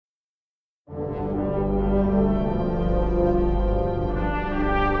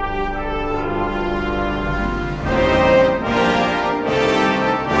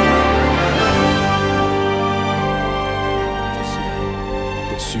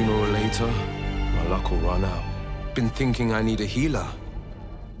Sooner or later, my luck will run out. Been thinking I need a healer.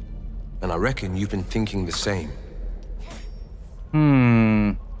 And I reckon you've been thinking the same.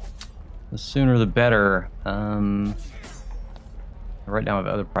 The sooner the better. Right now I have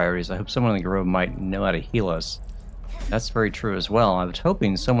other priorities. I hope someone in the Grove might know how to heal us. That's very true as well. I was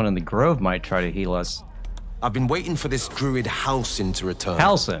hoping someone in the Grove might try to heal us. I've been waiting for this druid Halsin to return.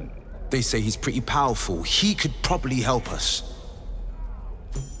 Halsin? They say he's pretty powerful. He could probably help us.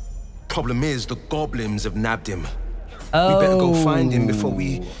 Problem is, the goblins have nabbed him. Oh. We better go find him before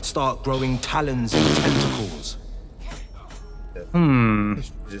we start growing talons and tentacles.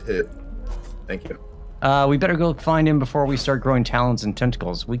 Just hit it. Thank you. We better go find him before we start growing talons and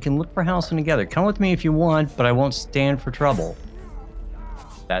tentacles. We can look for Halsin together. Come with me if you want, but I won't stand for trouble.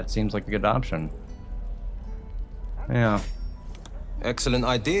 That seems like a good option. Yeah. Excellent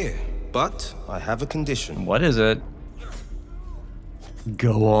idea, but I have a condition. What is it?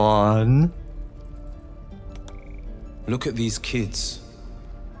 Go on. Look at these kids.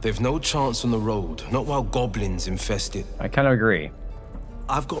 They've no chance on the road, not while goblins infest it. I kind of agree.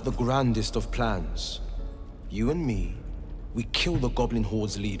 I've got the grandest of plans. You and me, we kill the goblin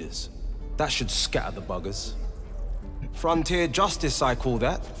horde's leaders. That should scatter the buggers. Frontier justice, I call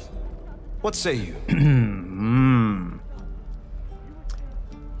that. What say you?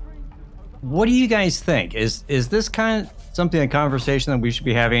 What do you guys think? Is this kind of something, a conversation that we should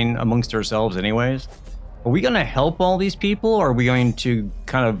be having amongst ourselves anyways? Are we going to help all these people, or are we going to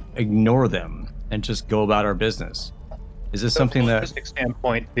kind of ignore them and just go about our business? Is this something that... From a logistic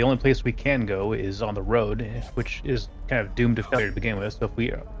standpoint, the only place we can go is on the road, which is kind of doomed to failure to begin with. So if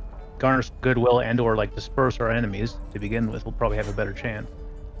we garner some goodwill and or like disperse our enemies to begin with, we'll probably have a better chance.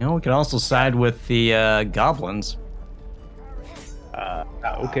 You know, we can also side with the goblins.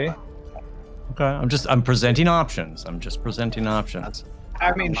 Okay. Okay, I'm presenting options. I'm just presenting options.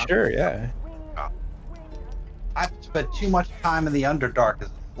 I mean, sure, yeah. I've spent too much time in the Underdark as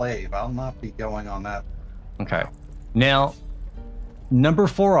a slave. I'll not be going on that. Okay. Now, number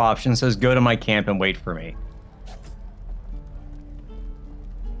 4 option says go to my camp and wait for me.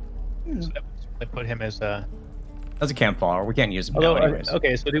 So they put him as a... As a camp follower. We can't use him now anyways.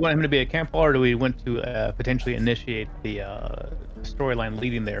 Okay, so do you want him to be a camp follower, or do we want to potentially initiate the storyline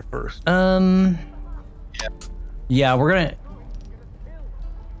leading there first? Yeah, we're gonna...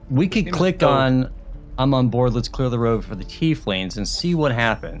 We could click on, I'm on board, let's clear the road for the tieflings and see what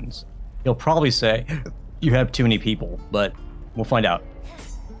happens. He'll probably say, you have too many people, but we'll find out.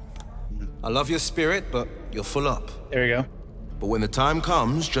 I love your spirit, but you're full up. There you go. But when the time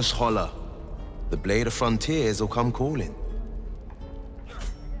comes, just holler. The Blade of Frontiers will come calling.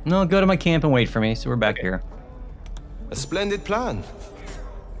 No, go to my camp and wait for me, so we're back here. A splendid plan.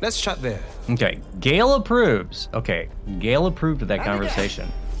 Let's chat there. Okay, Gale approves. Okay, Gale approved of that conversation.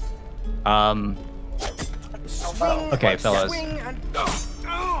 Okay, fellas.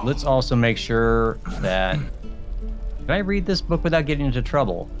 Let's also make sure that... Can I read this book without getting into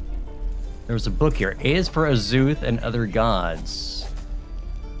trouble? There's a book here. A is for Azuth and other gods.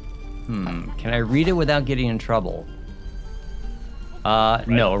 Can I read it without getting in trouble?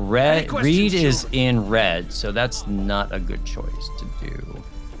 No, read is in red, so that's not a good choice to do.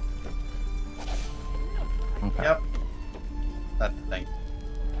 Okay. Yep. That's the thing.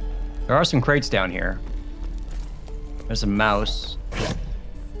 There are some crates down here. There's a mouse.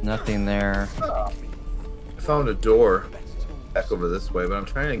 Nothing there. I found a door back over this way, but I'm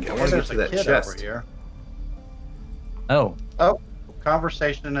trying to get... I want to get to that chest. Over here. Oh. Oh,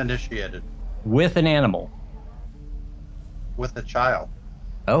 conversation initiated. With an animal. With a child.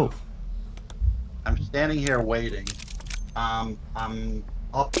 Oh. I'm standing here waiting. I'm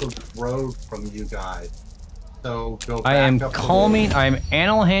up the road from you guys. So go back. I am up calming, I'm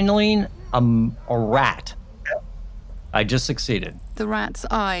animal handling a rat. I just succeeded. The rat's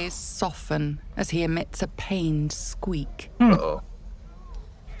eyes soften as he emits a pained squeak. Uh-oh.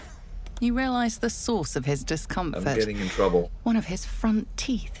 You realize the source of his discomfort. I'm getting in trouble. One of his front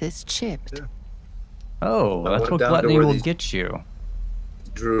teeth is chipped. Yeah. Oh, I that's went what down to gluttony where will these get you.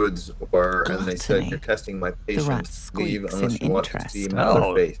 Druids were, and they said, Gluttony. you're testing my rat patience. Leave squeaks unless in you want to interest. see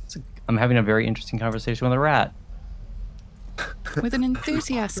another face. I'm having a very interesting conversation with a rat. With an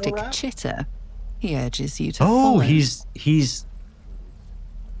enthusiastic chitter, he urges you to Oh, follow. he's...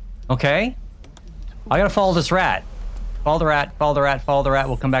 Okay. I gotta follow this rat. Follow the rat, follow the rat, follow the rat.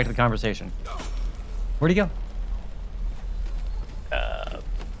 We'll come back to the conversation. Where'd he go?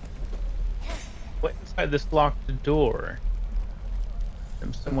 What inside this locked door?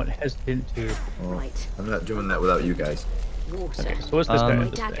 I'm somewhat hesitant to. Well, Right. I'm not doing that without you guys. Water. Okay, so what's this guy? My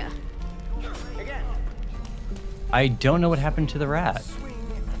This thing? dagger. I don't know what happened to the rat.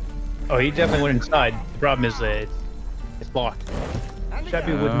 Oh, he definitely went inside. The problem is that it's locked.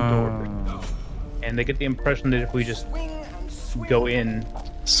 Shabby wooden door. And they get the impression that if we just go in,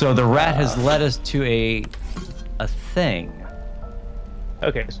 So the rat has led us to a thing.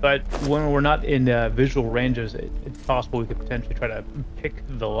 okay. So when we're not in visual ranges, it's possible we could potentially try to pick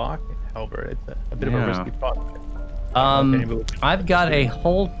the lock. However, it's a bit of a Yeah. risky prospect. I've got a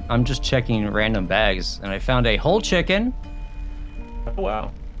whole. I'm just checking random bags, and I found a whole chicken Oh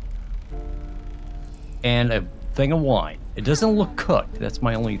wow. and a thing of wine. It doesn't look cooked. That's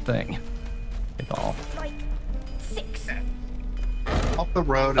my only thing. It's all. Like 6. Off the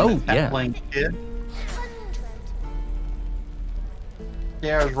road, Oh, and a yeah. playing kid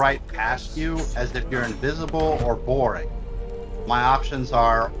stares right past you as if you're invisible or boring. My options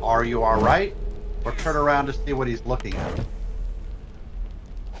are you alright? Or turn around to see what he's looking at.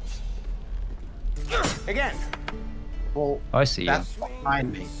 Again. Well, Oh, I see you. that's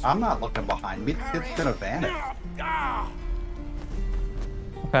behind me. I'm not looking behind me. The kid's gonna vanish.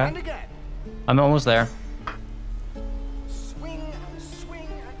 Okay. And again. I'm almost there. Swing and swing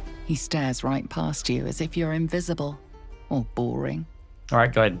and... He stares right past you as if you're invisible or boring. All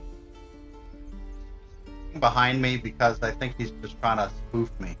right, go ahead. Behind me because I think he's just trying to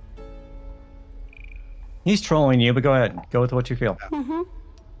spoof me. He's trolling you, but go ahead. Go with what you feel. Mm-hmm.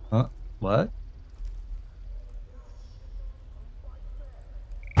 Huh? What?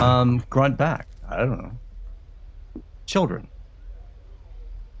 Grunt back. I don't know. Children.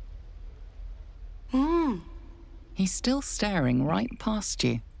 He's still staring right past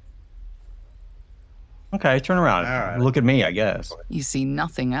you. Okay, turn around. All right. Look at me, I guess. You see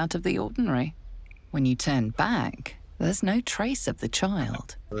nothing out of the ordinary. When you turn back, there's no trace of the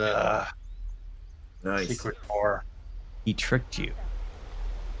child. Nice. Secret door. He tricked you.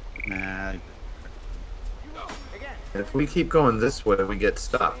 Nah. If we keep going this way, we get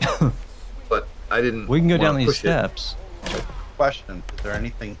stopped. But I didn't. We can go wanna down these push it. steps. Question: is there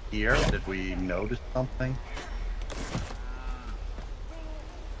anything here? Did we notice something?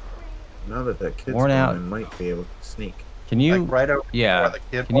 Now that kid's Worn gone, out. I might be able to sneak. Can you? Like right over Yeah. where the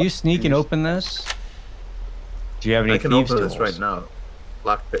kid Can you was? sneak and open this? Do you have any I can thieves' open this tools? right now.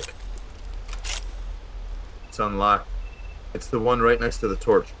 Lockpick. It's unlocked. It's the one right next to the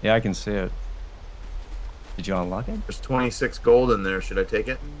torch. Yeah, I can see it. Did you unlock it? There's 26 gold in there. Should I take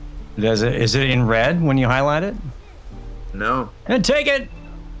it? Does it? Is it in red when you highlight it? No. And take it.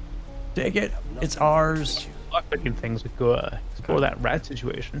 Take it. It's ours. Lockpicking things would go explore that rat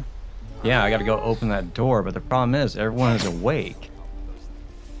situation. Yeah, I got to go open that door, but the problem is everyone is awake,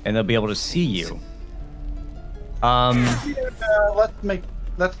 and they'll be able to see you.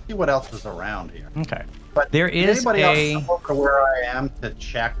 Let's see what else is around here. Okay. But There did is anybody a- else come over to where I am to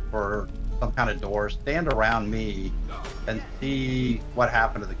check for some kind of door? Stand around me and see what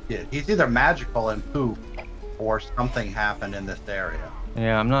happened to the kid. He's either magical and poop, or something happened in this area.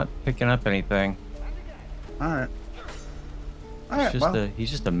 Yeah, I'm not picking up anything. All right. All He's right. just Well, he's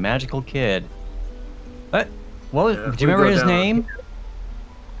just a magical kid. What? What was? Yeah, do if you we remember go his down- name?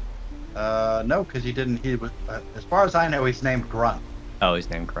 no, because he didn't. He was, as far as I know, he's named Grunt. Oh, he's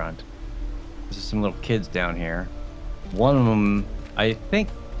named Grunt. There's some little kids down here. One of them, I think.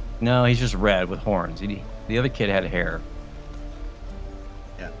 No, he's just red with horns. The other kid had hair.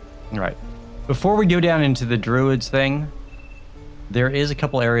 Yeah. All right. Before we go down into the druids thing, there is a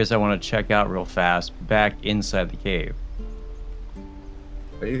couple areas I want to check out real fast back inside the cave.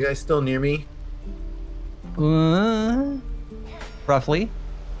 Are you guys still near me? Roughly.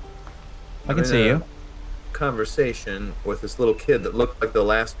 I I'm can in see a you. Conversation with this little kid that looked like the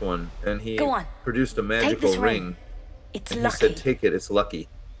last one, and he Go on. produced a Take magical this ring. ring. It's And he lucky. said, "Take it. It's lucky."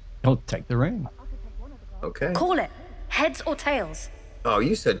 Don't take the ring. Okay. Call it. Heads or tails? Oh,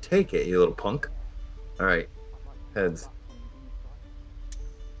 you said take it, you little punk. All right. Heads.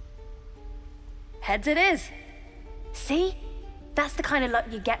 Heads it is. See? That's the kind of luck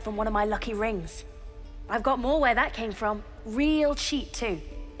you get from one of my lucky rings. I've got more where that came from. Real cheap, too.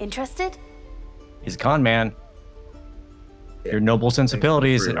 Interested? He's a con man. Yeah. Your noble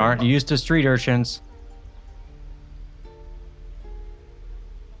sensibilities free that aren't ring. used to street urchins.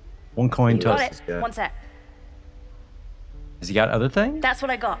 One coin Got Got toast. this it. guy. One sec. Has he got other things? That's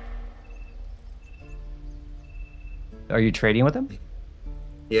what I got. Are you trading with him?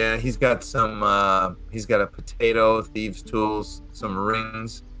 Yeah, he's got some. He's got a potato, thieves' tools, some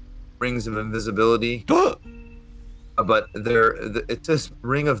rings of invisibility, a But it says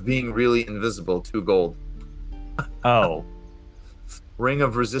Ring of Being Really Invisible, 2 gold. Oh. Ring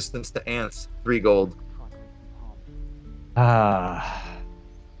of Resistance to Ants, 3 gold. None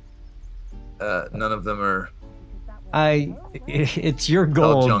of them are. It's your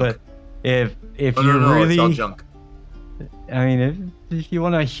gold, but if you really, it's all junk. I mean, if you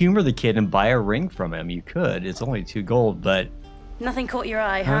want to humor the kid and buy a ring from him, you could. It's only 2 gold, but Nothing caught your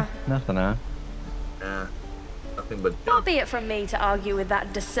eye, huh? Nothing, huh? Yeah, nothing but Far junk. be it from me to argue with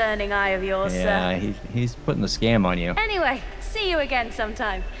that discerning eye of yours, Yeah, sir. he's putting the scam on you. Anyway, see you again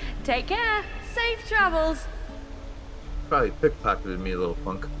sometime. Take care. Safe travels. Probably pickpocketed me, a little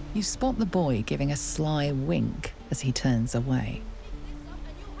punk. You spot the boy giving a sly wink as he turns away.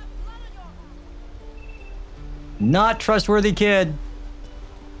 Not trustworthy kid.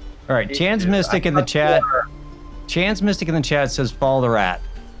 All right, Chan's Mystic in the chat. Chan's Mystic in the chat says follow the rat.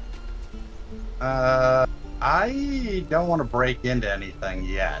 I don't want to break into anything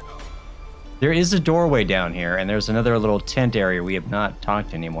yet. There is a doorway down here, and there's another little tent area we have not talked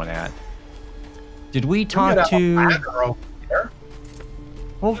to anyone at. Did we talk to? Ladder over there.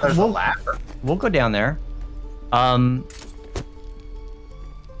 There's a ladder. We'll go down there.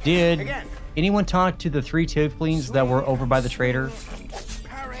 Did anyone talk to the 3 tieflings that were over by the trader?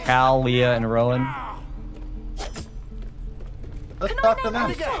 Cal, Leah, and Rowan? Let's talk to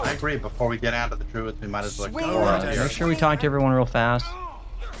them. I agree. Before we get out of the druids, we might as well go around here. Make sure we talk to everyone real fast.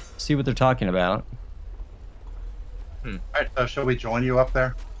 See what they're talking about. Alright, so shall we join you up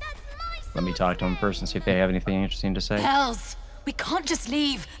there? Let me talk to them first and see if they have anything interesting to say. Hells, we can't just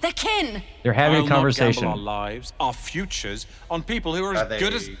leave. They're kin. They're having a conversation. Not gamble our lives, our futures, on people who are as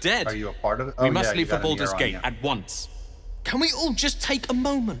good as dead. Are you a part of it? We must leave for Baldur's Gate at once. Can we all just take a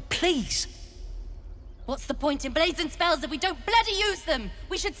moment, please? What's the point in blazing spells if we don't bloody use them?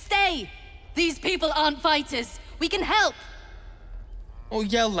 We should stay. These people aren't fighters. We can help. Or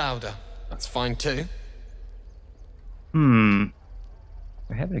yell louder. That's fine too.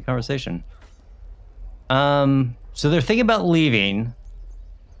 They're having a conversation. So they're thinking about leaving.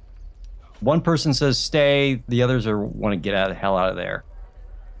 One person says stay. The others want to get the hell out of there.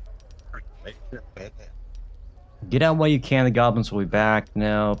 Get out while you can. The goblins will be back.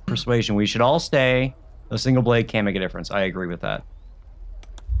 No. Persuasion. We should all stay. A single blade can make a difference. I agree with that.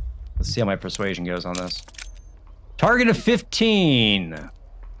 Let's see how my persuasion goes on this. Target of 15. It's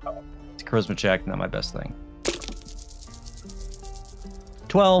a charisma check, not my best thing.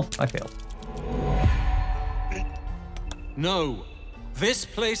 12. I failed. No. This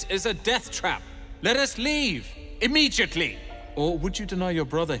place is a death trap. Let us leave. Immediately. Or would you deny your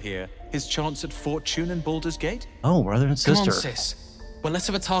brother here his chance at fortune in Baldur's Gate? Oh, brother and sister. Come on, sis. We're less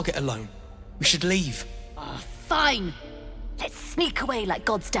of a target alone. We should leave. Fine. Let's sneak away like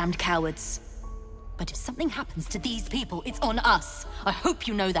God's damned cowards. But if something happens to these people, it's on us. I hope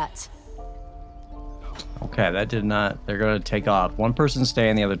you know that. Okay, that did not. They're going to take off. One person's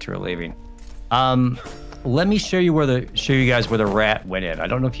staying, the other 2 are leaving. Let me show you guys where the rat went in. I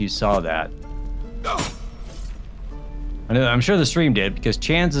don't know if you saw that. I'm sure the stream did, because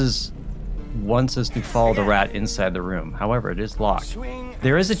Chances wants us to follow the rat inside the room. However, it is locked.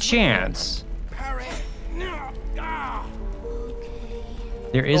 There is a chance.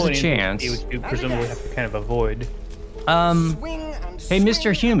 There is a chance. Which you presumably have to kind of avoid. Hey,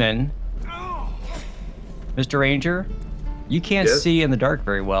 Mr. Human. Mr. Ranger, you can't see in the dark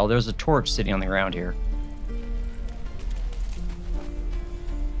very well. There's a torch sitting on the ground here.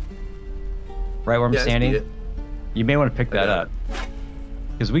 Right where I'm standing? You may want to pick that up.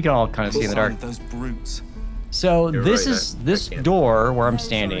 Because we can all kind of see in the dark. Those brutes. So this door where I'm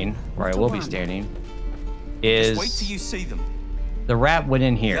standing, where I will be standing, is... Just wait till you see them. The rat went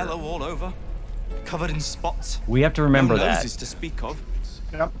in here. Yellow all over, covered in spots. We have to remember no that. noses to speak of.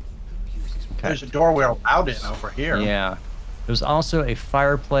 Yep. Okay. There's a door we're allowed in over here. Yeah. There's also a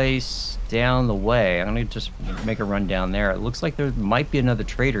fireplace down the way. I'm going to just make a run down there. It looks like there might be another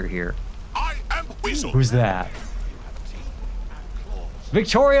trader here. I am Weasel. Who's that?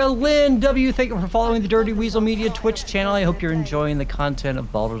 Victoria Lynn W. Thank you for following the Dirty Weasel Media Twitch channel. I hope you're enjoying the content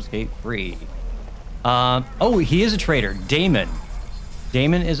of Baldur's Gate 3. Oh, he is a trader. Damon.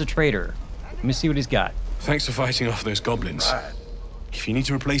 Damon is a trader. Let me see what he's got. Thanks for fighting off those goblins. Right. If you need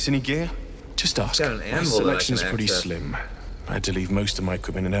to replace any gear, just ask. Got an My anvil that I selection's can pretty access. slim. I had to leave most of my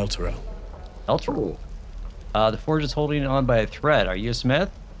equipment in Elturel. Elturel. The forge is holding on by a thread. Are you a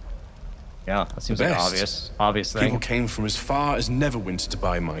smith? Yeah, that seems like an obvious thing. People came from as far as Neverwinter to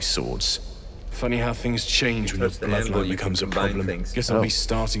buy my swords. Funny how things change when your touch the anvil, bloodline you becomes a can combine problem. things. Guess I'll Oh. be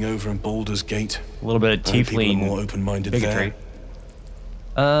starting over in Baldur's Gate. A little bit of I hope people are tiefling more open-minded bigotry.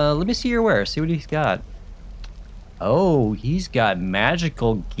 there. Let me see your wares. See what he's got. Oh, he's got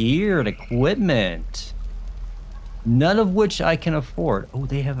magical gear and equipment. None of which I can afford. Oh,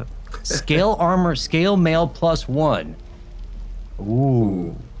 they have a scale armor, scale mail +1.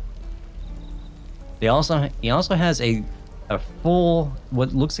 Ooh. He also has a full,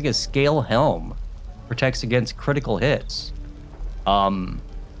 what looks like a scale helm. Protects against critical hits.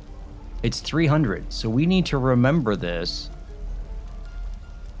 It's 300, so we need to remember this.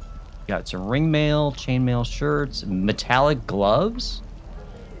 Got some ring mail, chainmail shirts, metallic gloves,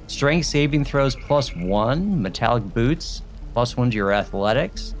 strength saving throws +1, metallic boots +1 to your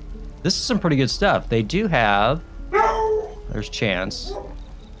athletics. This is some pretty good stuff. They do have, there's Chance,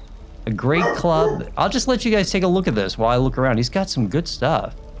 a great club. I'll just let you guys take a look at this while I look around. He's got some good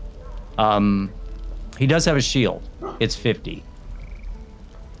stuff. He does have a shield. It's 50.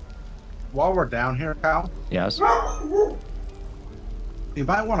 While we're down here, Kyle. Yes. You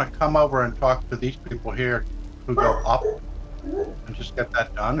might want to come over and talk to these people here who go up and just get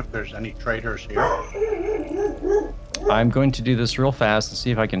that done if there's any traders here. I'm going to do this real fast and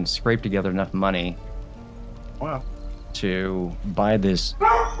see if I can scrape together enough money to buy this.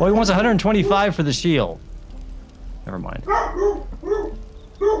 Well, he wants 125 for the shield. Never mind.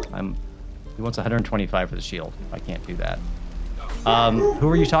 He wants 125 for the shield. I can't do that. Who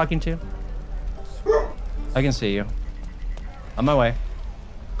are you talking to? I can see you. On my way.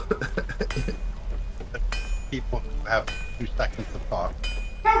 People who have 2 seconds to talk.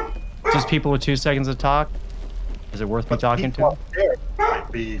 Just people with 2 seconds to talk? Is it worth me talking to?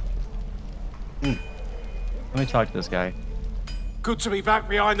 Might be... Let me talk to this guy. Good to be back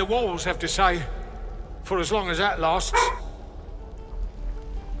behind the walls, have to say. For as long as that lasts.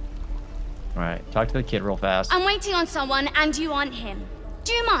 Alright, talk to the kid real fast. I'm waiting on someone and you aren't him.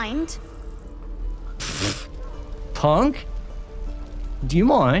 Do you mind? Punk? Do you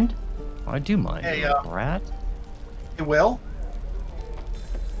mind? I do mind, hey, you brat. Hey, Will?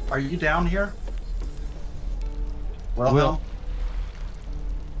 Are you down here? Wilhelm?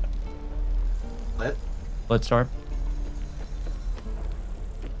 Let's start.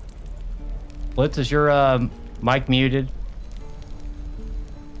 Blitz, is your mic muted?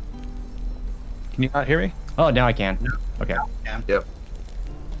 Can you not hear me? Oh, now I can. Okay. Yep.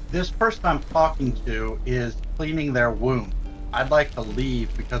 This person I'm talking to is cleaning their wound. I'd like to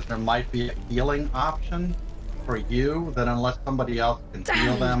leave because there might be a healing option for you that unless somebody else can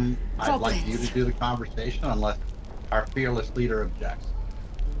heal them, I'd like you to do the conversation unless our fearless leader objects.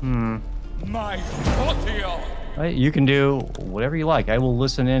 My body. You can do whatever you like. I will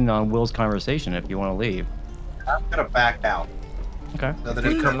listen in on Will's conversation if you want to leave. I'm gonna back out. Okay. So that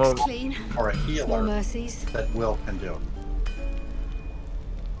it comes over or a healer mercies. that Will can do.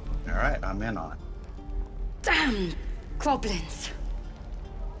 All right, I'm in on it. Damn goblins.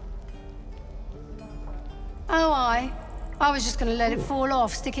 Oh, I was just gonna let it fall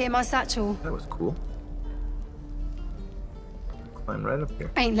off, stick it in my satchel. That was cool. Climb right up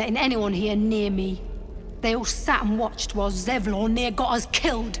here. Ain't letting anyone here near me. They all sat and watched while Zevlor near got us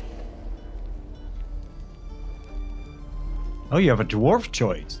killed. Oh, you have a dwarf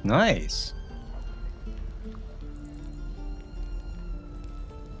choice. Nice.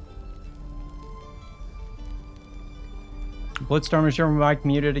 Blitzsturm, is your mic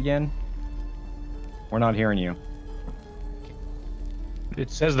muted again? We're not hearing you. It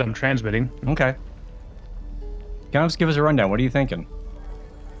says that I'm transmitting. Okay. Kind of just give us a rundown. What are you thinking?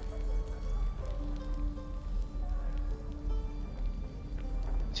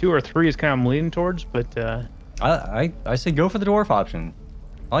 Two or three is kind of I'm leaning towards, but I say go for the dwarf option.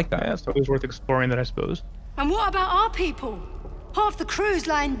 I like that. Yeah, it's always worth exploring that, I suppose. And what about our people? Half the crew's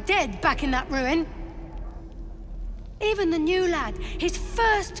lying dead back in that ruin. Even the new lad, his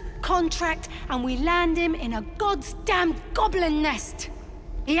first contract, and we land him in a god's damned goblin nest.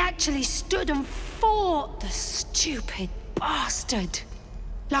 He actually stood and fought, the stupid bastard.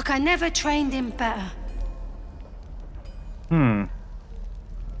 Like I never trained him better.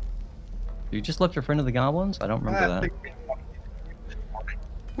 You just left your friend of the goblins? I don't remember that.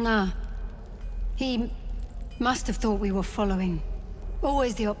 Nah. He must have thought we were following.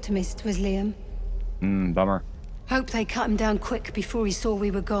 Always the optimist was Liam. Bummer. Hope they cut him down quick before he saw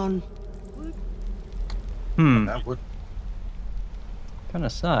we were gone. That would Kind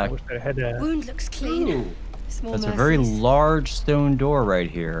of suck. I wish I had a... Wound looks clean. Small That's a mercies. very large stone door right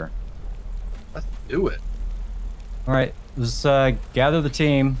here. let's do it. All right, let's gather the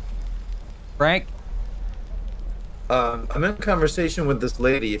team. Frank? I'm in a conversation with this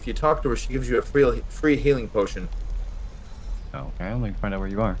lady. If you talk to her, she gives you a free healing potion. Oh, okay, let me find out where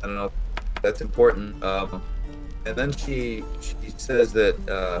you are. I don't know if that's important. And then she says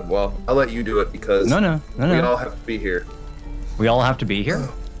that, well, I'll let you do it because No. we all have to be here. We all have to be here?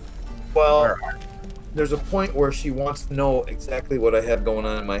 Well, there's a point where she wants to know exactly what I have going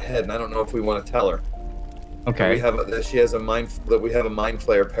on in my head, and I don't know if we want to tell her. Okay. She has we have a mind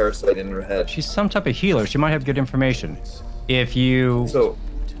flayer parasite in her head. She's some type of healer. She might have good information. If you...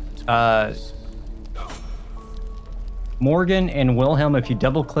 Morgan and Wilhelm, if you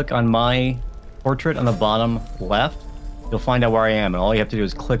double-click on my portrait on the bottom left, you'll find out where I am, and all you have to do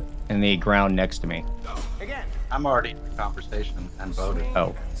is click in the ground next to me. I'm already in the conversation and voted.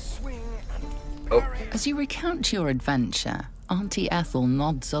 Oh. As you recount your adventure, Auntie Ethel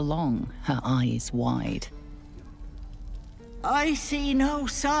nods along, her eyes wide. I see no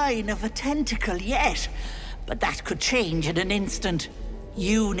sign of a tentacle yet, but that could change in an instant.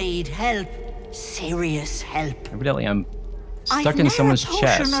 You need help. Serious help. Evidently, I'm stuck in someone's chest.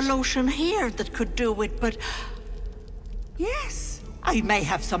 I've never a potion or lotion here that could do it, but... Yes, I may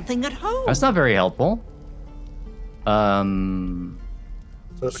have something at home. That's not very helpful.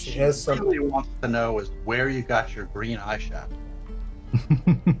 So she has something really wants to know is where you got your green eyeshadow.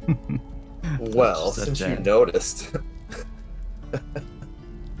 Well, since you noticed.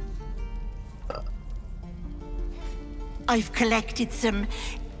 I've collected some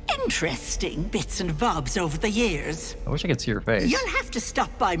interesting bits and bobs over the years. I wish I could see your face. You'll have to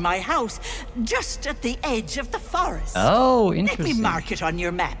stop by my house, just at the edge of the forest. Oh, interesting. Let me mark it on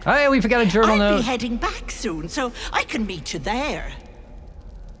your map. Hey, we forgot a journal note. I'll be heading back soon, so I can meet you there.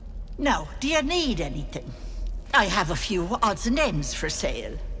 Now, do you need anything? I have a few odds and ends for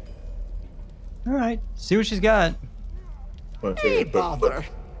sale. All right, see what she's got. Hey, bother.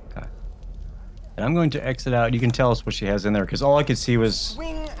 Okay. And I'm going to exit out. You can tell us what she has in there, because all I could see was,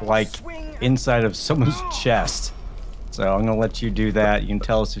 like, inside of someone's chest. So I'm going to let you do that. You can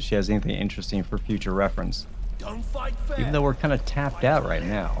tell us if she has anything interesting for future reference. Don't fight fair. Even though we're kind of tapped out right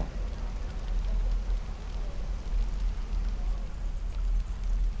now.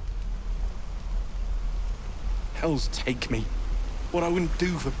 Hells take me. What I wouldn't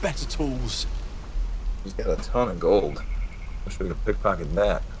do for better tools. She's got a ton of gold. Wish we could pickpocket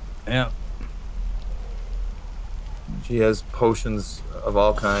that. Yeah. She has potions of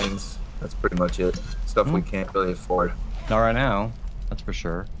all kinds. That's pretty much it. Stuff we can't really afford. Not right now. That's for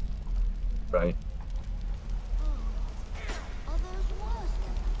sure. Right.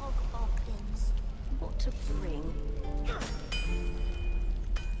 What to bring?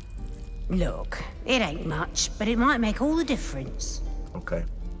 Look, it ain't much, but it might make all the difference. Okay.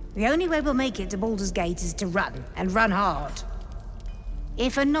 The only way we'll make it to Baldur's Gate is to run, and run hard.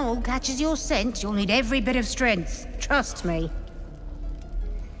 If a gnoll catches your scent, you'll need every bit of strength. Trust me.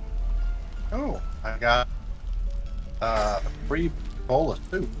 Oh, I got a free bowl of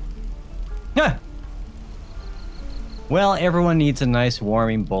soup. Yeah. Well, everyone needs a nice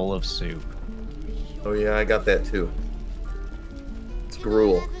warming bowl of soup. Oh yeah, I got that too. It's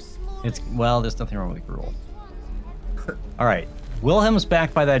gruel. Well, there's nothing wrong with gruel. All right. Wilhelm's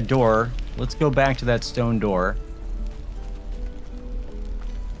back by that door. Let's go back to that stone door.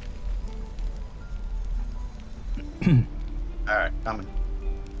 Alright, coming.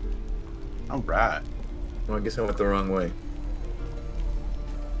 Alright. Well, I guess I went the wrong way.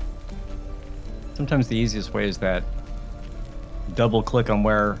 Sometimes the easiest way is that double click on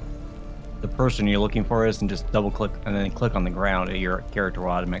where the person you're looking for is and just double click and then click on the ground and your character will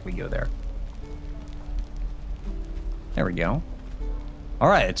automatically go there. There we go.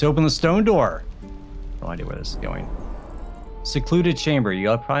 Alright, let's open the stone door. No idea where this is going. Secluded chamber.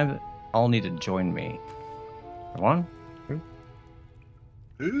 You probably all need to join me. 1, 2.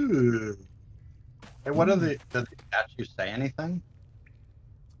 Ooh. Hey, what are the statues say anything?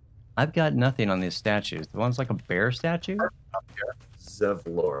 I've got nothing on these statues. The one's like a bear statue?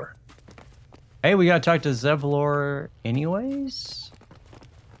 Zevlor. Hey, we gotta talk to Zevlor anyways?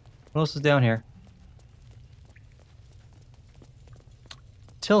 What else is down here?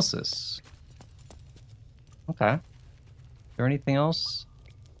 Tilsis. Okay. Is there anything else?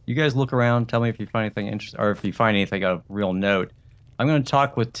 You guys look around, tell me if you find anything interesting, or if you find anything of real note. I'm gonna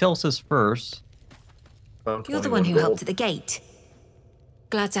talk with Tilsis first. You're the one who helped at the gate.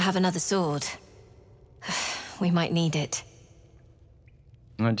 Glad to have another sword. We might need it.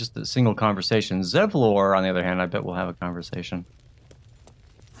 Not just a single conversation. Zevlor, on the other hand, I bet we'll have a conversation.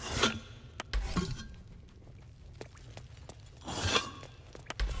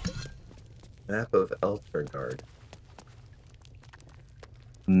 Map of Eltergard.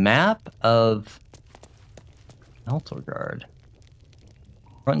 Map of Eltergard.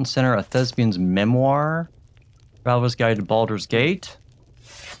 Front and center, a thespian's memoir. Traveler's Guide to Baldur's Gate.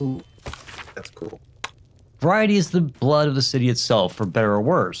 Ooh, that's cool. Variety is the blood of the city itself, for better or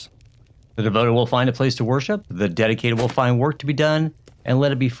worse. The devoted will find a place to worship, the dedicated will find work to be done, and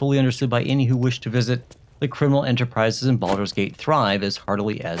let it be fully understood by any who wish to visit, the criminal enterprises in Baldur's Gate thrive as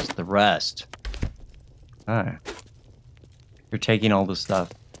heartily as the rest. Alright. You're taking all this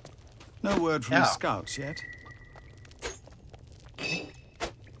stuff. No word from the scouts yet?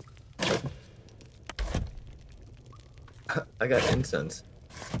 I got incense.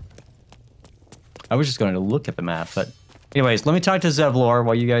 I was just going to look at the map, but anyways, let me talk to Zevlor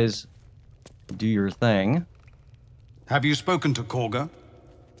while you guys do your thing. Have you spoken to Korga?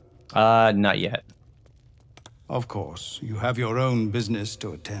 Not yet. Of course, you have your own business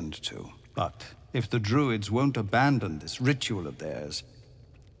to attend to. But if the druids won't abandon this ritual of theirs,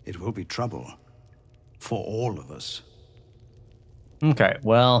 it will be trouble for all of us. Okay,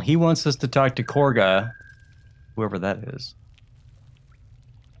 well, he wants us to talk to Korga, whoever that is.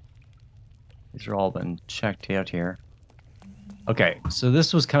 These are all been checked out here. Okay, so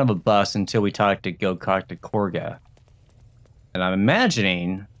this was kind of a bust until we go talk to Korga. And I'm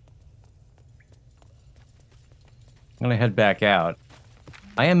imagining I'm gonna head back out.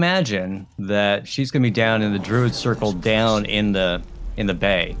 I imagine that she's gonna be down in the druid circle down in the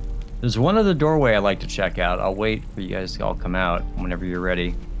bay. There's one other doorway I'd like to check out. I'll wait for you guys to all come out whenever you're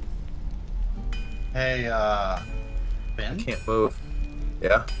ready. Hey, Fynn? I can't move.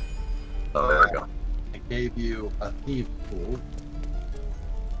 Yeah? Oh, there we go. I gave you a thief tool.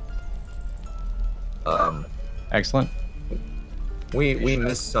 Excellent. We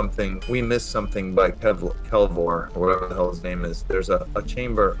missed something. We missed something by Kelvor, or whatever the hell his name is. There's a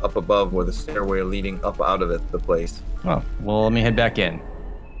chamber up above with a stairway leading up out of it, the place. Oh, well, let me head back in.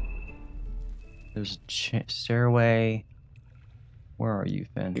 There's a stairway. Where are you,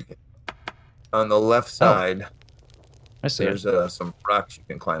 Fynn? On the left side, I see there's some rocks you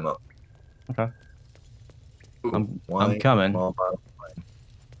can climb up. Okay. Ooh, I'm coming.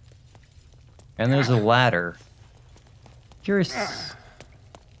 And there's a ladder. Curious.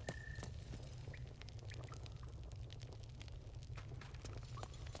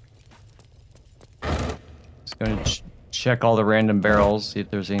 Just going to check all the random barrels, see if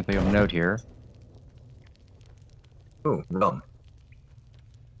there's anything of note here. Ooh, rum.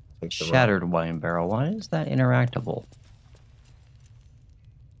 Shattered wine barrel. Why is that interactable?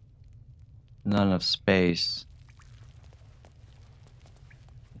 Not enough space.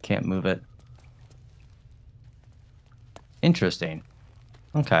 Can't move it. Interesting.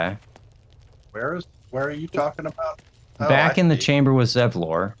 Okay. Where are you talking about? Oh, Back in the chamber with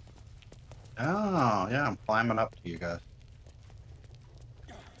Zevlor. Oh, yeah, I'm climbing up to you guys.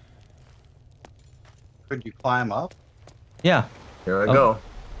 Could you climb up? Yeah. Here I go.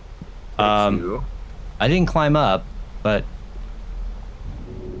 I didn't climb up, but...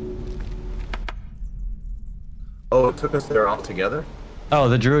 Oh, it took us there all together? Oh,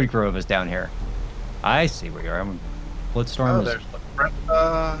 the Druid Grove is down here. I see where you are. Blitzsturm is... There's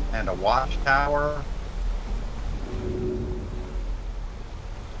the and a watchtower.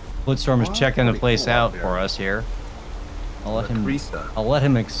 Blitzsturm is checking the place out for us here. I'll let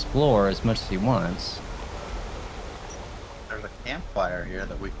him explore as much as he wants. There's a campfire here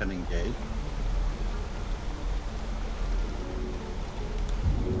that we can engage.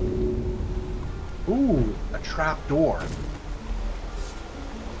 Ooh, a trap door.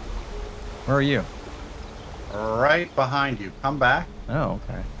 Where are you? Right behind you. Come back. Oh,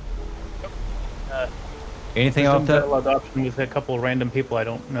 okay. Anything off that? Option with a couple random people I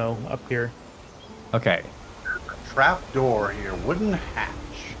don't know up here. Okay. Trap door here. Wooden hatch.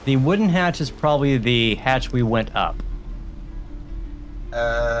 The wooden hatch is probably the hatch we went up.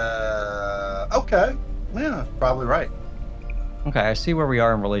 Okay. Yeah, probably right. Okay, I see where we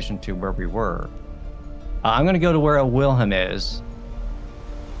are in relation to where we were. I'm going to go to where Wilhelm is.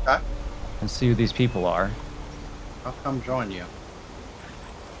 Okay. And see who these people are. I'll come join you.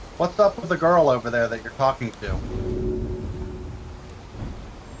 What's up with the girl over there that you're talking to?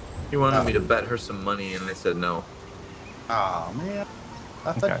 He wanted me to bet her some money, and I said no. Oh man,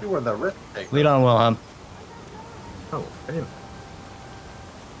 I thought you were the risk taker. Lead on, Wilhelm. Oh, I didn't.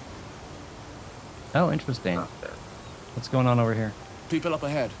 Oh, interesting. What's going on over here? People up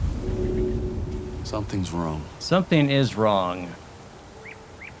ahead. Something's wrong. Something is wrong.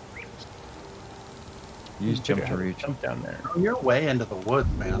 Use jump to reach. Jump down there. Oh, you're way into the woods,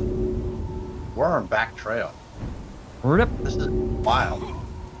 man. We're on back trail. This is wild.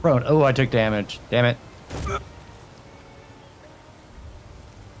 Bro, oh, I took damage. Damn it.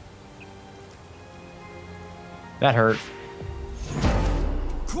 That hurt.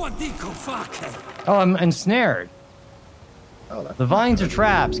 Oh, I'm ensnared. Oh, the vines are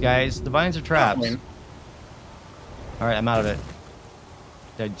traps, guys. The vines are traps. All right, I'm out of it.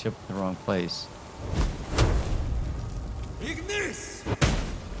 I jumped in the wrong place.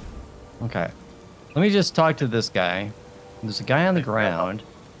 Okay. Let me just talk to this guy. There's a guy on the ground.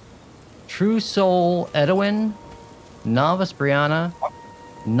 True Soul Edwin. Novice Brianna.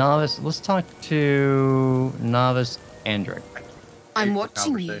 Novice. Let's talk to Novice Andric. I'm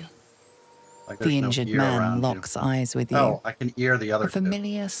watching you. Like The there's no injured ear man around locks you. eyes with you. Oh, I can ear the other A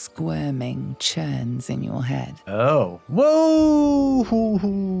familiar squirming churns in your head. Oh. Whoa!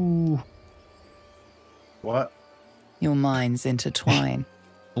 What? Your minds intertwine.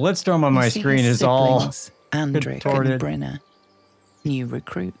 Blitzsturm on You my see screen his is all siblings, Andric contorted. and Brenna. New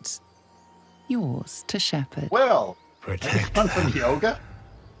recruits. Yours to shepherd. Well, one from yoga.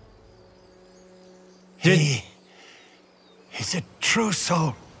 He's a true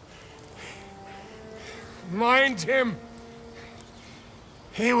soul. Mind him.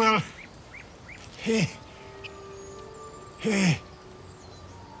 He will. He.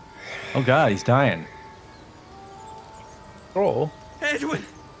 Oh God, he's dying. Oh. Edwin!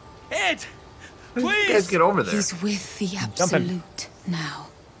 Ed! You Please! guys get over there. He's with the absolute now.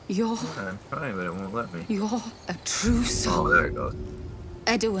 You're I'm trying, but it won't let me. you're a true soul. Oh, there it goes.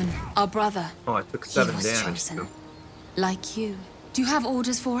 Edwin, our brother. Oh, I took He 7 was damage. chosen. Too. Like you. Do you have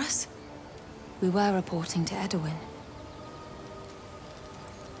orders for us? We were reporting to Edwin.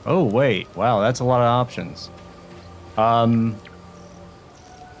 Oh wait, wow, that's a lot of options.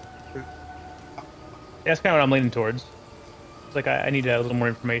 That's kind of what I'm leaning towards. It's like I need a little more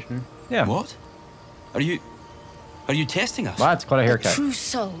information. Yeah. What? Are you testing us? Wow, that's quite a A haircut. true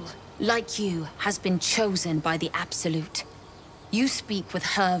soul, like you, has been chosen by the Absolute. You speak with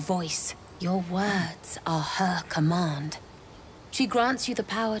her voice. Your words are her command. She grants you the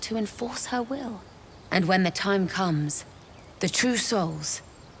power to enforce her will. And when the time comes, the true souls,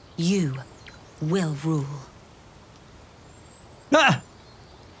 you will rule. Ah!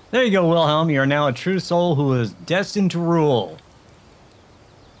 There you go, Wilhelm. You are now a true soul who is destined to rule.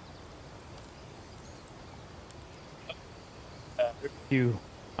 There's a few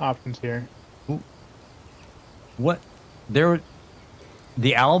options here. What? The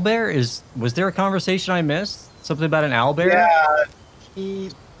owlbear is... Was there a conversation I missed? Something about an owlbear? Yeah,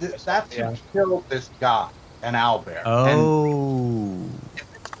 that's who killed this guy, an owlbear. Oh.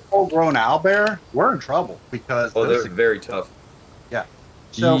 Full-grown owlbear, we're in trouble because They're very tough. Yeah.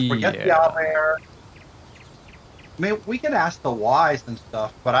 So forget the owlbear. I mean, we can ask the whys and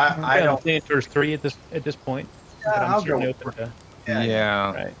stuff, but I I'm don't. leaning towards 3 at this point. Yeah, But I'm I'll certainly go open for to.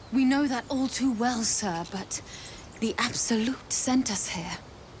 Yeah. Right. We know that all too well, sir, but the Absolute sent us here.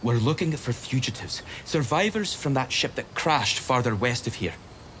 We're looking for fugitives, survivors from that ship that crashed farther west of here.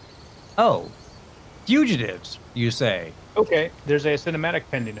 Oh. Fugitives, you say? Okay, there's a cinematic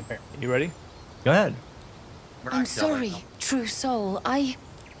pending apparently. You ready? Go ahead. I'm sorry, true soul. I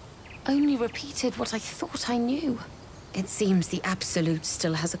only repeated what I thought I knew. It seems the Absolute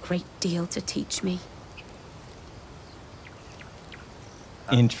still has a great deal to teach me.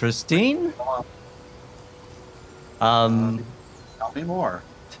 Interesting. Tell me more.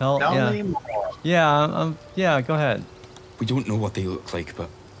 Tell me more. Yeah, go ahead. We don't know what they look like, but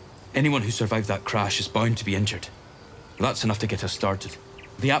anyone who survived that crash is bound to be injured. That's enough to get us started.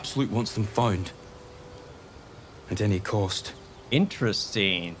 The Absolute wants them found. At any cost.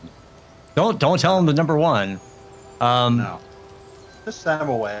 Interesting. Don't tell him the number one. No. Just send him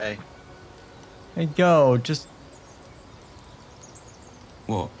away. Hey, go. Just.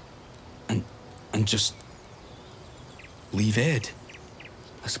 What? And just leave Ed?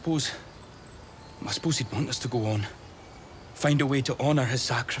 I suppose he'd want us to go on. Find a way to honor his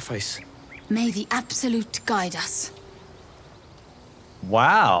sacrifice. May the Absolute guide us.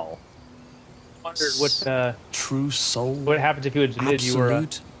 Wow. Wondered what true soul. what happens if you admitted you were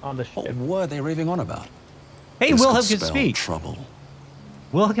Absolute? on the ship. What were they raving on about? Hey, This Wilhelm could can spell speak. Trouble.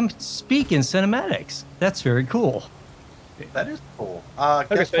 Wilhelm can speak in cinematics. That's very cool. That is cool.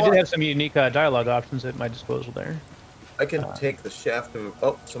 Okay, guess so I what? did have some unique dialogue options at my disposal there. I can take the shaft and...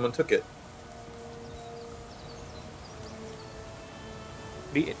 Oh, someone took it.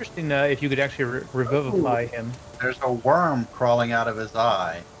 Be interesting if you could actually revivify him. There's a worm crawling out of his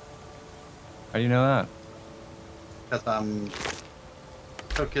eye. How do you know that? Because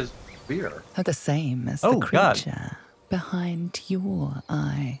took his spear. Are the same as Oh, the God. creature behind your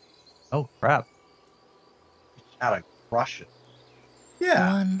eye. Oh, crap. How to crush it.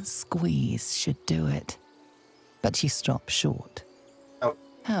 Yeah. One squeeze should do it. But you stop short. Oh.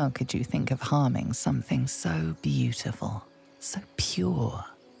 How could you think of harming something so beautiful, so pure?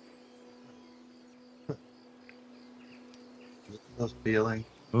 Those feelings.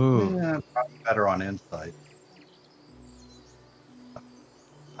 Ooh. Yeah, probably better on insight.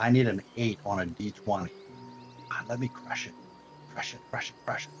 I need an 8 on a d20. Let me crush it. Crush it, crush it,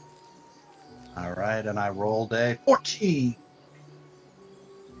 crush it. All right, and I rolled a 14.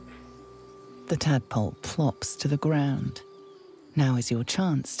 The tadpole plops to the ground. Now is your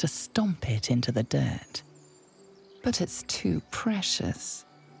chance to stomp it into the dirt. But it's too precious,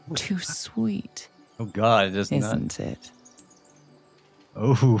 too sweet. Oh God, it does not. Isn't it?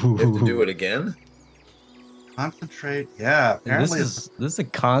 Oh. You have to do it again? Concentrate. Yeah, apparently this is a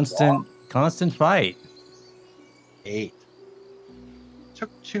constant fight. 8.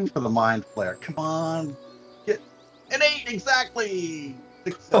 Took 2 for the mind flare. Come on, get an 8 exactly.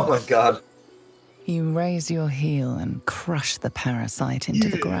 6, oh my God. You raise your heel and crush the parasite into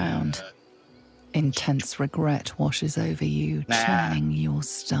the ground. Intense regret washes over you, churning your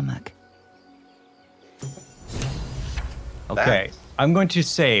stomach. Okay, I'm going to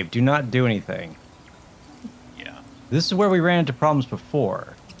save. Do not do anything. Yeah. This is where we ran into problems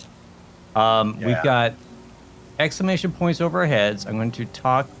before. We've got exclamation points over our heads. I'm going to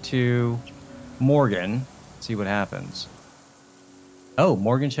talk to Morgan, see what happens. Oh,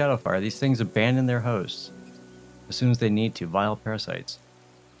 Morgan Shadowfire. These things abandon their hosts as soon as they need to. Vile parasites.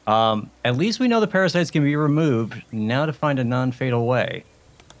 At least we know the parasites can be removed. Now to find a non-fatal way.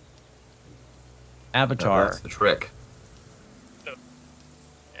 Avatar. That's the trick.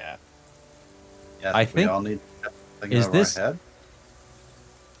 Yeah. Yes, I think. We all need Is this? Our head.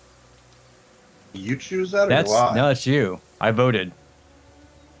 You choose that, or That's do I? no, it's you. I voted.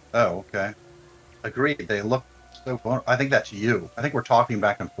 Oh, okay. Agreed. They look so vulnerable. I think that's you. I think we're talking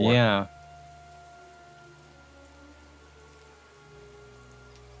back and forth. Yeah.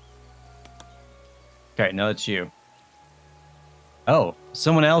 Okay, no, it's you. Oh,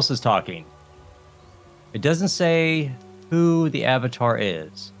 someone else is talking. It doesn't say who the avatar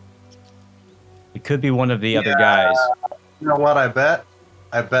is. It could be one of the other guys. You know what I bet?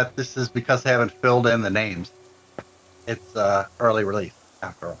 I bet this is because they haven't filled in the names. It's early release,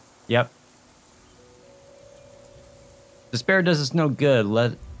 after all. Yep. Despair does us no good.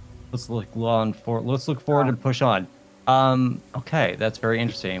 Let's look forward and push on. Okay, that's very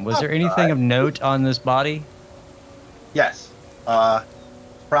interesting. Was there anything of note on this body? Yes.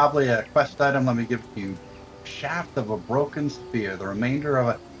 Probably a quest item. Let me give it to you. Shaft of a broken spear. The remainder of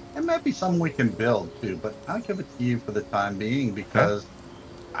it. It might be something we can build too, but I'll give it to you for the time being because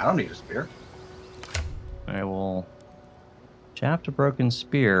I don't need a spear. I will. Shaft of broken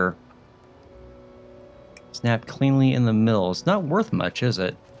spear. Snapped cleanly in the middle. It's not worth much, is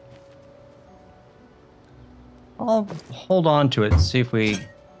it? I'll hold on to it and see if we...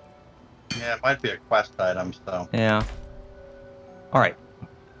 Yeah, it might be a quest item, so... Yeah. Alright.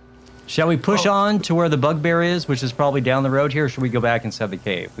 Shall we push on to where the bugbear is, which is probably down the road here, or should we go back inside the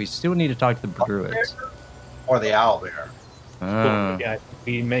cave? We still need to talk to the druids. Or the owlbear. Yeah,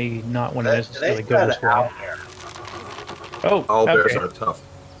 we may not want to necessarily go this way. Oh, owlbears are tough.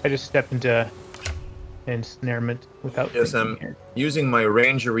 I just stepped into ensnarement without. Yes, I'm using my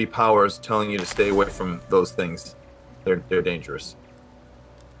rangery powers, telling you to stay away from those things. They're dangerous.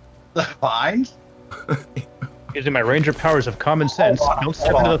 The vines? Using my ranger powers of common sense, don't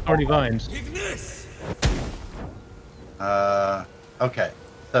step into the thorny vines. Okay.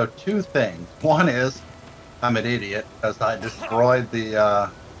 So 2 things. One is I'm an idiot because I destroyed the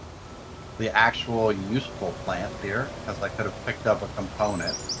actual useful plant here because I could have picked up a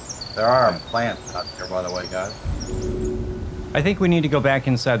component. There are plants out here, by the way, guys. I think we need to go back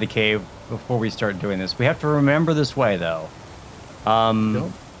inside the cave before we start doing this. We have to remember this way, though.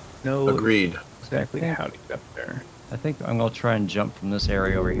 No. Agreed. Exactly how to get up there. I think I'm going to try and jump from this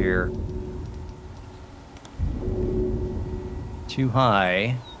area over here. Too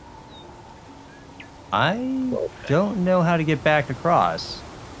high. I don't know how to get back across.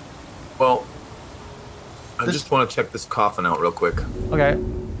 Well, I just want to check this coffin out real quick. Okay.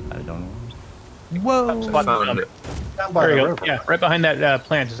 I don't know. Whoa! I found it. There you go. Yeah, right behind that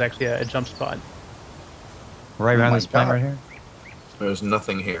plant is actually a jump spot. Right behind this plant right here? There's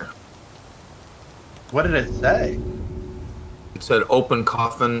nothing here. What did it say? It said open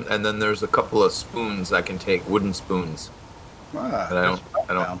coffin, and then there's a couple of spoons I can take, wooden spoons. Ah, and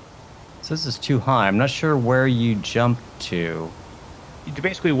I don't. So this is too high. I'm not sure where you jumped to.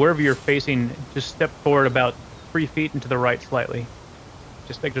 Basically, wherever you're facing, just step forward about 3 feet and to the right slightly.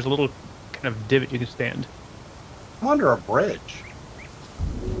 Just like there's a little kind of divot you can stand. I'm under a bridge.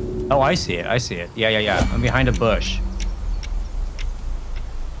 Oh, I see it. I see it. Yeah. I'm behind a bush.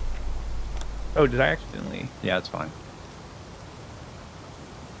 Oh, did I accidentally? Yeah, it's fine.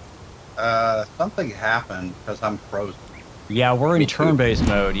 Something happened because I'm frozen. Yeah, we're in turn-based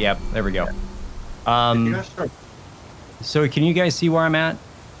mode. Yep, there we go. So can you guys see where I'm at?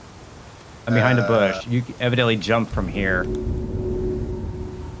 I'm behind a bush. You evidently jumped from here.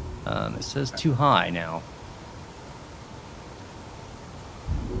 It says too high now.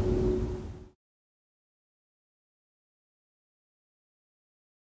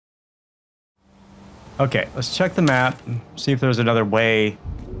 Okay, let's check the map, see if there's another way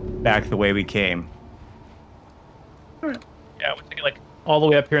back the way we came. Yeah, we'll take it like all the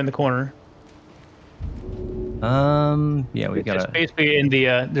way up here in the corner. Yeah, we got It's basically in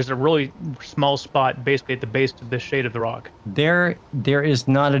the, there's a really small spot basically at the base of the shade of the rock. There is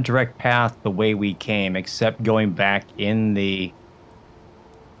not a direct path the way we came, except going back in the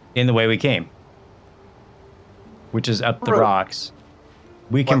way we came, which is up the rocks.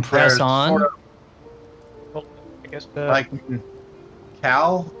 We can press on. Sort of, I guess like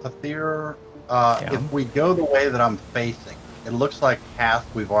Calathir, if we go the way that I'm facing, it looks like path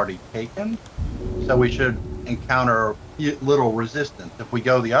we've already taken, so we should encounter little resistance. If we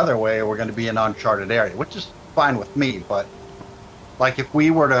go the other way, we're going to be in uncharted area, which is fine with me. But like if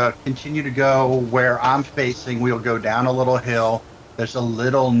we were to continue to go where I'm facing, we'll go down a little hill. There's a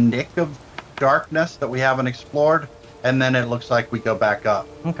little nick of darkness that we haven't explored, and then it looks like we go back up.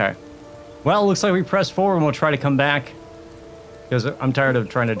 Okay. Well, it looks like we press forward and we'll try to come back, because I'm tired of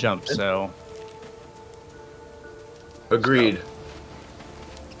trying to jump, so. Agreed.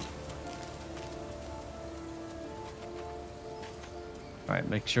 All right,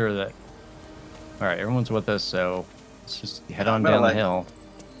 make sure that... All right, everyone's with us, so let's just head on down the hill.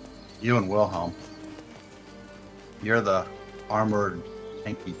 You and Wilhelm. You're the armored,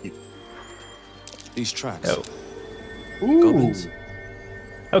 tanky people. These tracks. Oh. Goblins.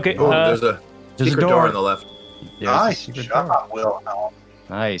 Okay. Oh, there's a secret door on the left. Nice shot, Wilhelm.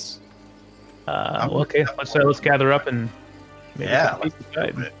 Nice. Okay, let's gather up and maybe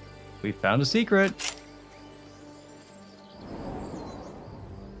we found a secret.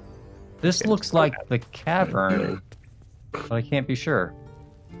 This looks like the cavern, but I can't be sure.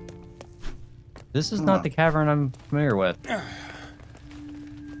 This is not the cavern I'm familiar with.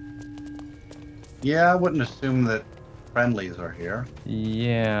 Yeah, I wouldn't assume that friendlies are here.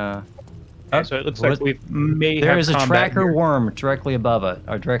 Yeah. Okay, so it looks like we may have There is a combat tracker here. worm directly above it,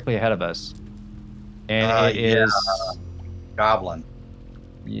 or directly ahead of us. And it is... Goblin.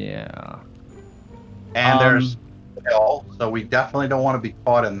 Yeah. And there's hell, so we definitely don't want to be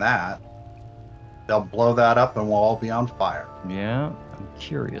caught in that. They'll blow that up and we'll all be on fire. Yeah, I'm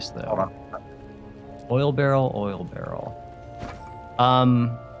curious though. Hold on. Oil barrel, oil barrel.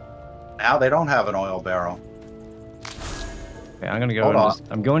 Now they don't have an oil barrel. Okay, I'm gonna go.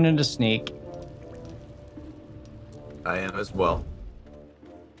 I'm going into sneak. I am as well.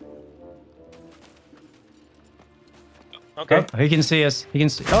 Okay. Oh, he can see us. He can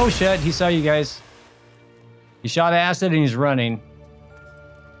see. Oh shit! He saw you guys. He shot acid and he's running.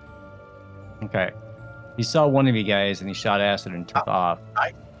 Okay. He saw one of you guys and he shot acid and took off.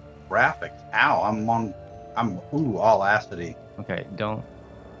 Graphics. Ow! I'm all acidy. Okay, don't.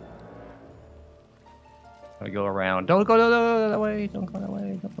 Gonna go around. Don't go that way. Don't go that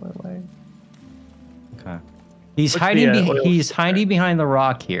way. Don't go that way. Okay. He's hiding. He's hiding behind the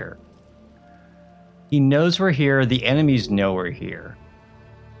rock here. He knows we're here. The enemies know we're here.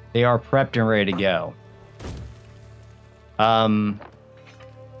 They are prepped and ready to go. I'm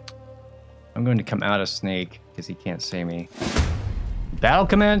going to come out of Snake because he can't see me. Battle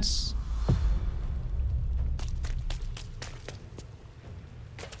commence.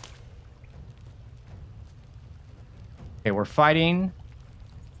 Okay, we're fighting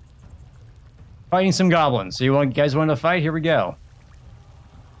some goblins. So you guys want to fight? Here we go.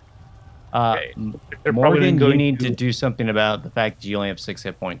 Okay. Morgan, you need to do something about the fact that you only have 6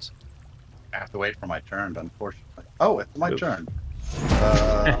 hit points. I have to wait for my turn, unfortunately. Oh, it's my turn.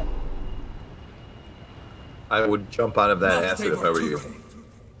 I would jump out of that acid if I were you.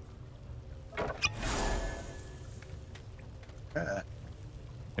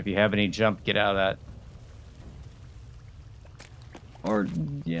 If you have any jump, get out of that. Or,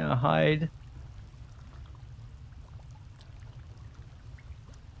 yeah, hide.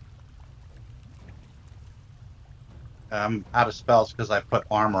 I'm out of spells because I put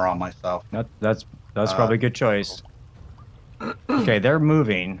armor on myself. That's probably a good choice. Okay, they're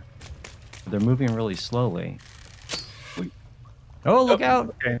moving. They're moving really slowly. Oh, look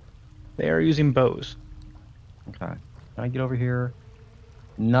out! Okay. They are using bows. Okay. Can I get over here?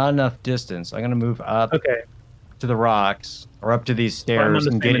 Not enough distance. I'm gonna move up to the rocks or up to these stairs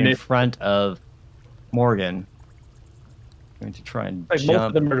and get in front of Morgan. I'm going to try and like jump. most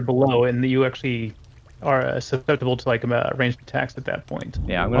of them are below, and you actually are susceptible to like ranged attacks at that point.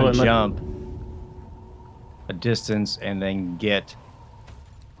 Yeah, I'm going to jump a distance and then get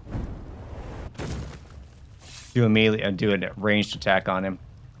do a ranged attack on him.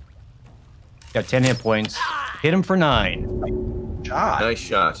 Got 10 hit points. Hit him for 9. Shot. Nice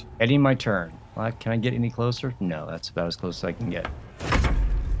shot. Ending my turn. Well, can I get any closer? No, that's about as close as I can get.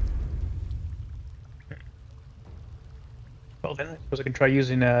 Well then, I suppose I can try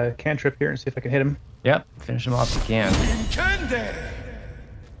using a cantrip here and see if I can hit him. Yep, finish him off if you can.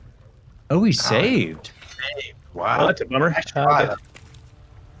 Oh, he saved. Wow. Well, that's a bummer.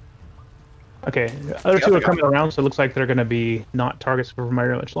 Okay, the other two are coming around, so it looks like they're going to be not targets for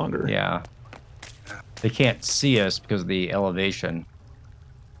very much longer. Yeah. They can't see us because of the elevation.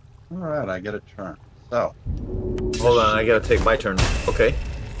 All right, I get a turn. So. Hold on, I gotta take my turn. Okay.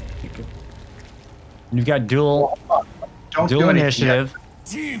 You've got dual initiative.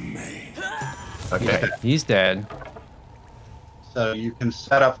 Okay. He's dead. So you can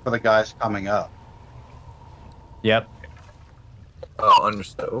set up for the guys coming up. Yep. Oh,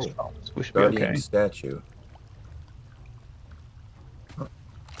 understood. Oh, we should be Guardian okay. statue. I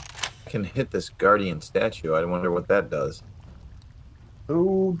can hit this guardian statue. I wonder what that does.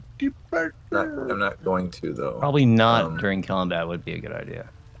 Oh, I'm not going to though. Probably not during combat would be a good idea.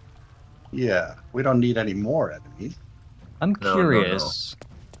 Yeah, we don't need any more enemies. I'm curious.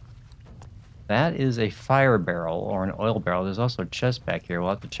 That is a fire barrel or an oil barrel. There's also a chest back here. We'll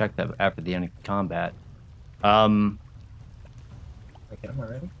have to check that after the end of combat. Okay, am I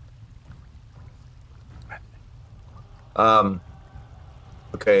ready?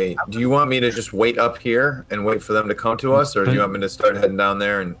 Okay, do you want me to just wait up here and wait for them to come to us, or do you want me to start heading down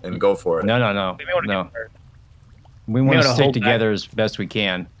there and go for it? No. We want to stick together as best we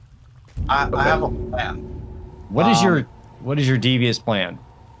can. I have a plan. What is your devious plan?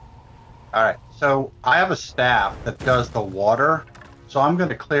 All right, so I have a staff that does the water, so I'm going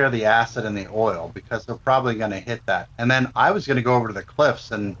to clear the acid and the oil because they're probably going to hit that. And then I was going to go over to the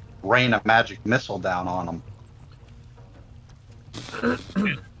cliffs and rain a magic missile down on them. I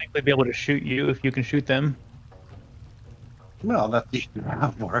think they'd be able to shoot you if you can shoot them. Well, that's usually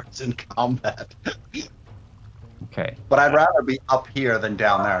how it works in combat. Okay. But I'd rather be up here than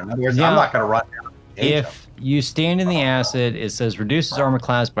down there. In other words, I'm not going to run down. If you stand in the acid, it says reduces armor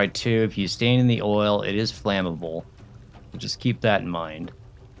class by 2. If you stand in the oil, it is flammable. So just keep that in mind.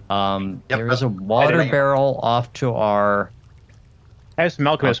 There is a water barrel off to our... I have some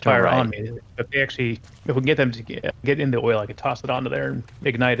alchemist fire on me, but they actually, if we can get them to get in the oil, I could toss it onto there and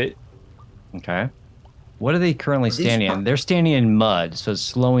ignite it. Okay. What are they currently standing in? They're standing in mud, so it's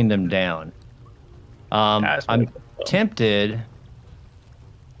slowing them down. I'm tempted,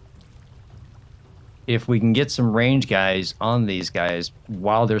 if we can get some range guys on these guys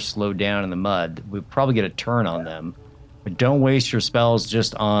while they're slowed down in the mud, we'll probably get a turn on them. But don't waste your spells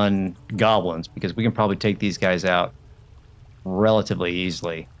just on goblins, because we can probably take these guys out relatively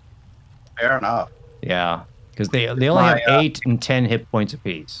easily. Fair enough. Yeah, because they only have 8 and 10 hit points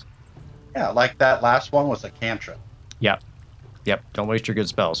apiece. Yeah, like that last one was a cantrip. Yep. Don't waste your good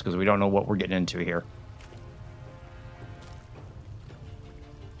spells, because we don't know what we're getting into here.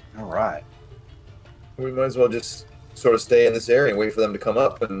 All right. We might as well just sort of stay in this area and wait for them to come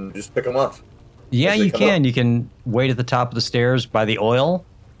up and just pick them off. Yeah, you can. You can wait at the top of the stairs by the oil,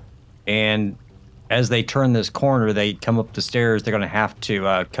 and as they turn this corner, they come up the stairs. They're going to have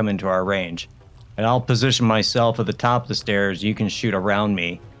to come into our range. And I'll position myself at the top of the stairs. You can shoot around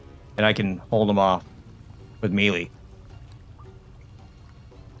me, and I can hold them off with melee.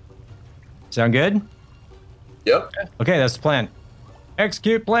 Sound good? Yep. Okay, that's the plan.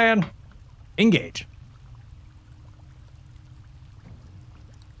 Execute plan. Engage.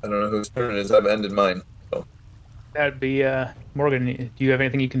 I don't know whose turn it is. I've ended mine. So. That'd be Morgan. Do you have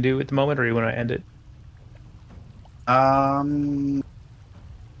anything you can do at the moment, or you want to end it?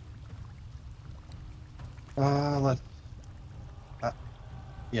 Let's.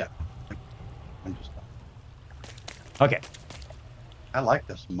 Yeah. I'm just. Okay. I like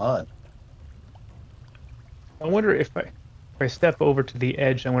this mud. I wonder if I step over to the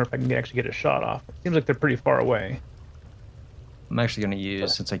edge, I wonder if I can actually get a shot off. It seems like they're pretty far away. I'm actually going to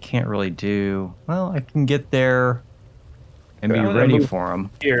use, since I can't really do... Well, I can get there and be ready for them.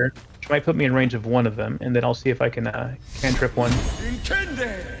 Here, which might put me in range of one of them, and then I'll see if I can cantrip one.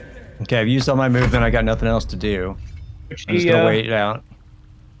 Okay, I've used all my movement. I got nothing else to do. I'm just going to wait it out.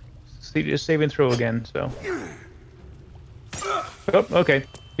 See, just save and throw again, so... Oh, okay.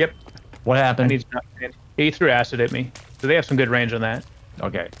 Yep. What happened? He threw acid at me. So they have some good range on that.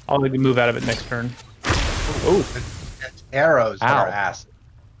 Okay. I'll maybe move out of it next turn. Oh, it's arrows that are acid.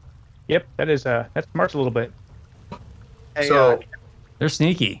 Yep, that is that smarts a little bit. Hey, they're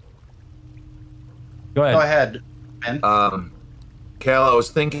sneaky. Go ahead. Go ahead, Ben. Cal, I was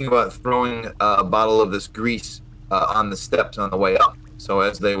thinking about throwing a bottle of this grease on the steps on the way up. So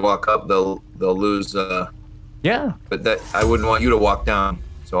as they walk up, they'll lose. Yeah. But that I wouldn't want you to walk down.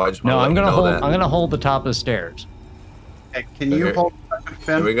 So I just want No, to I'm let you gonna know hold. that. I'm gonna hold the top of the stairs. Hey, can you hold second,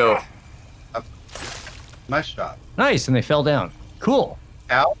 Fynn? Here we go. Nice shot. Nice, and they fell down. Cool.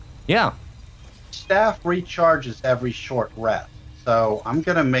 Al? Yeah. Staff recharges every short rest, so I'm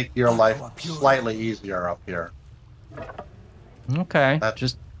gonna make your life slightly easier up here. Okay.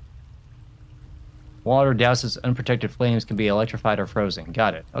 Just water douses unprotected flames can be electrified or frozen.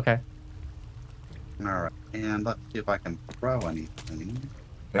 Got it. Okay. All right, and let's see if I can throw anything.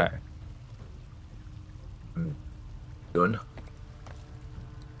 Okay. Good.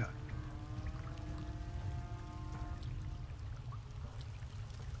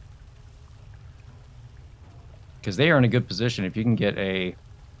 Because they are in a good position if you can get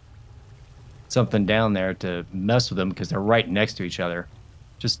something down there to mess with them because they're right next to each other.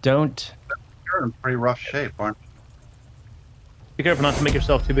 Just don't. You're in pretty rough shape, aren't you? Be careful not to make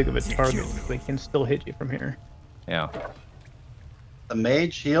yourself too big of a target. They can still hit you from here. Yeah. The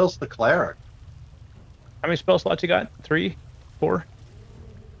mage heals the cleric. How many spell slots you got? 3? 4?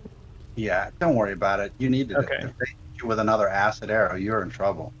 Yeah, don't worry about it. You need to. Okay. If they hit you with another acid arrow, you're in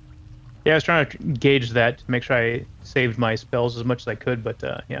trouble. Yeah, I was trying to gauge that to make sure I saved my spells as much as I could, but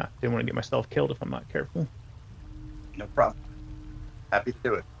yeah, didn't want to get myself killed if I'm not careful. No problem. Happy to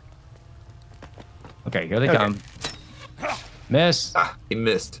do it. Okay, here they come. Miss. Ah, he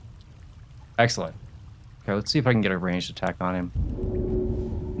missed. Excellent. Okay, let's see if I can get a ranged attack on him.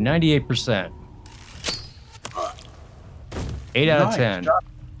 98%. 8 out of 10. Job.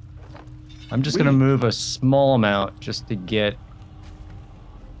 I'm just gonna move a small amount just to get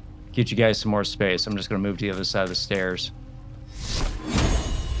you guys some more space. I'm just gonna move to the other side of the stairs.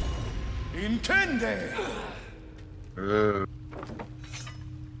 Intende.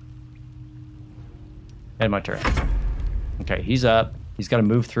 And my turn. Okay, he's up. He's got to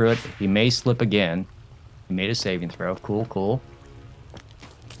move through it. He may slip again. He made a saving throw. Cool, cool.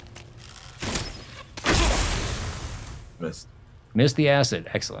 Missed. Missed the acid.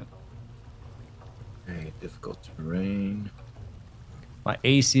 Excellent. Okay, difficult terrain. My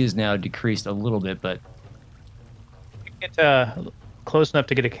AC is now decreased a little bit, but Get close enough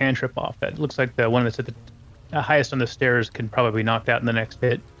to get a cantrip off. That looks like the one that's at the highest on the stairs can probably be knocked out in the next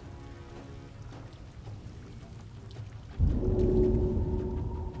hit.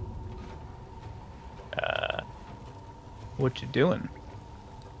 What you doing?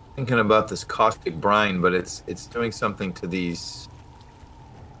 Thinking about this caustic brine, but it's doing something to these.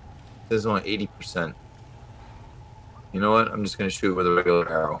 This is only 80%. You know what? I'm just gonna shoot with a regular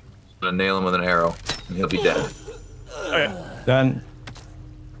arrow. I'm gonna nail him with an arrow, and he'll be dead. Okay. Done.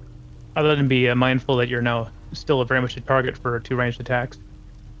 Other than be mindful that you're now still very much a target for 2 ranged attacks.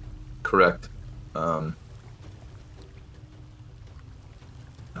 Correct. I'm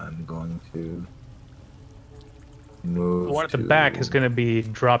going to move. The one at the back is going to be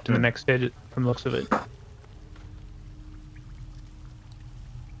dropped in the next hit from the looks of it.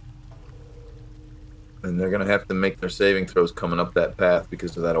 And they're gonna have to make their saving throws coming up that path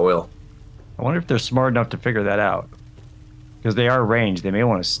because of that oil. I wonder if they're smart enough to figure that out. Because they are ranged, they may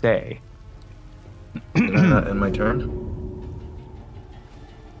want to stay. Did I not end my turn?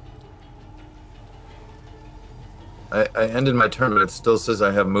 I ended my turn, but it still says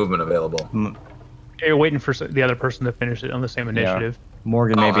I have movement available. You're waiting for the other person to finish it on the same initiative. Yeah.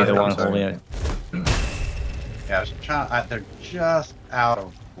 Morgan may be the one sorry. holding it. Yeah, they're just out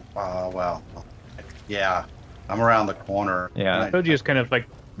of. Well, yeah, I'm around the corner. Yeah. I told you it's kind of like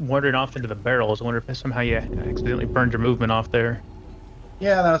wandering off into the barrels. I wonder if somehow you accidentally burned your movement off there.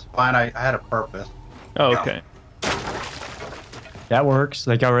 Yeah, that's fine. I had a purpose. Oh, okay. That works.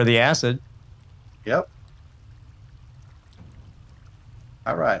 They got rid of the acid. Yep.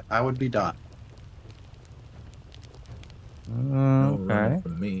 All right, I would be done. No Okay. running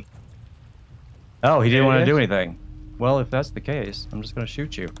from me. Oh, he didn't Yeah, want to it do is. anything. Well, if that's the case, I'm just going to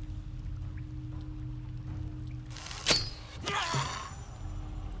shoot you.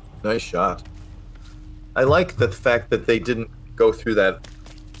 Nice shot. I like the fact that they didn't go through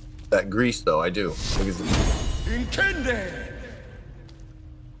that grease, though. I do. Because Intende.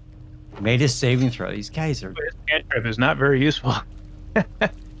 Made a saving throw. These guys are. This cantrip is not very useful. All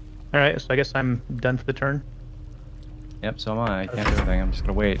right, so I guess I'm done for the turn. Yep, so am I. I can't do anything. I'm just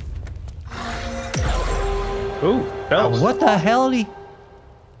going to wait. Ooh, bells. What the hell did he...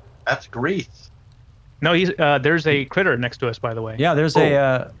 That's grease. No, he's there's a critter next to us, by the way. Yeah, there's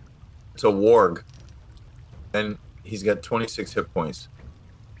a... it's a warg. And he's got 26 hit points.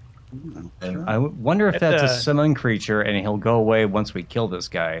 And I wonder if that's a summon creature and he'll go away once we kill this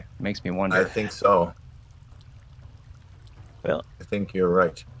guy. Makes me wonder. I think so. Well, I think you're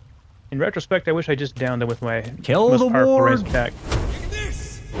right. In retrospect, I wish I just downed him with my kill most the powerful ward. ranged attack.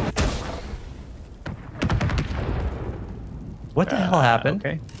 What the hell happened?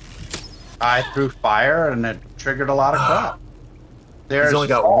 Okay. I threw fire and it triggered a lot of crap. He's only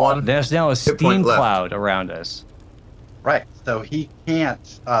got one. There's now a steam cloud around us. Right, so he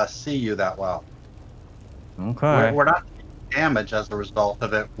can't see you that well. Okay. We're not taking damage as a result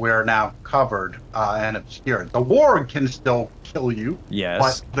of it. We're now covered and obscured. The ward can still kill you.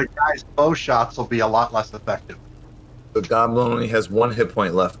 Yes. But the guy's bow shots will be a lot less effective. The goblin only has 1 hit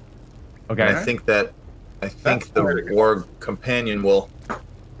point left. Okay. And I think the warg companion will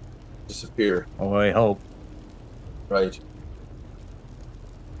disappear. Oh, I hope. Right.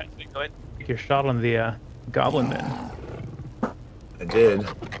 Go ahead. Take your shot on the goblin then. I did.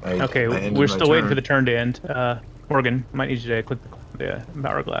 Okay, we're still waiting for the turn to end. Morgan, might need you to click the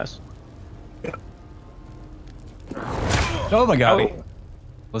hourglass. Yeah. Oh my god. Oh.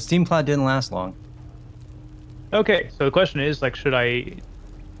 Well, steam cloud didn't last long. Okay, so the question is, like, should I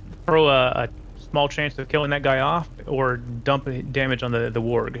throw a small chance of killing that guy off, or dump damage on the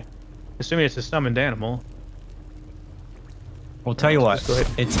warg? Assuming it's a summoned animal. Well, tell you what,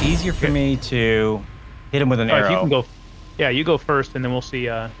 it's easier for me to hit him with an arrow. You can go. Yeah, you go first, and then we'll see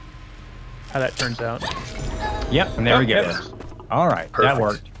how that turns out. Yep, and there we go. Yep. All right, Perfect. that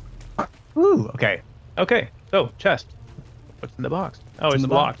worked. Woo, okay. Okay, so, chest. What's in the box? Oh, it's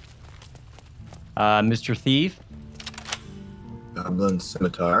locked. Mr. Thief. Goblin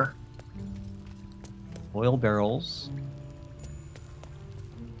scimitar. Oil barrels.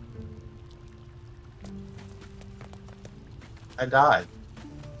 I died.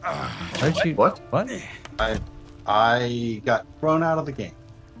 What? What? I got thrown out of the game.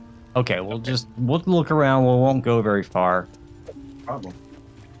 Okay, we'll look around. We won't go very far. Problem.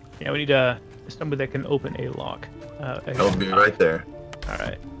 Yeah, we need somebody that can open a lock. It'll be right there. All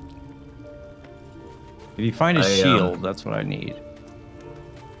right. If you find a shield, that's what I need.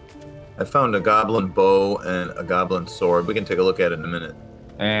 I found a goblin bow and a goblin sword. We can take a look at it in a minute.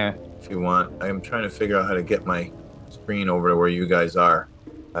 If you want. I'm trying to figure out how to get my screen over to where you guys are.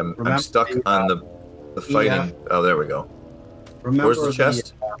 I'm stuck on the fighting. Oh, there we go. Remember where's the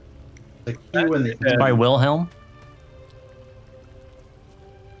chest? The Q and the It's by Wilhelm.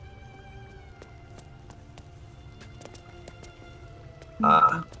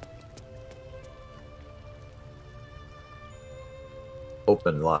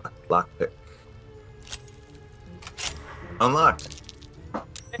 Open lockpick. Unlocked.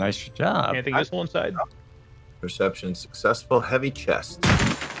 Nice job. Anything useful inside? Perception successful. Heavy chest.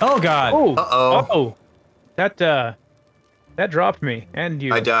 Oh god. Oh. Uh-oh. Oh. That dropped me and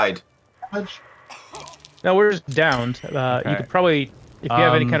you. I died. No, we're just downed. You could probably, if you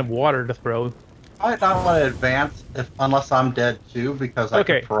have any kind of water to throw. I don't want to advance unless I'm dead too, because I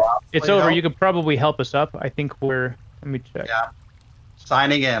could probably it's over. help. You could probably help us up. I think we're. Let me check. Yeah.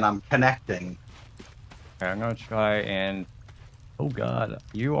 Signing in. I'm connecting. Okay, I'm gonna try and. Oh god,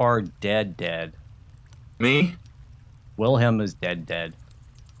 you are dead. Me? Wilhelm is dead.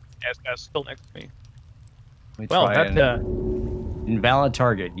 Yes, that's still next to me. Well, that invalid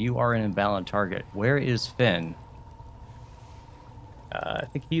target. You are an invalid target. Where is Fynn? I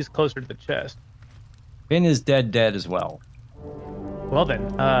think he's closer to the chest. Fynn is dead as well. Well then,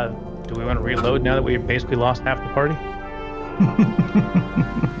 do we want to reload now that we basically lost half the party?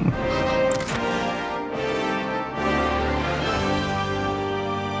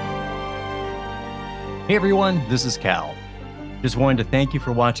 Hey everyone, this is Cal. Just wanted to thank you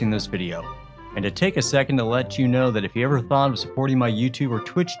for watching this video, and to take a second to let you know that if you ever thought of supporting my YouTube or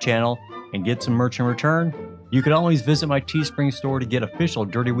Twitch channel and get some merch in return, you can always visit my Teespring store to get official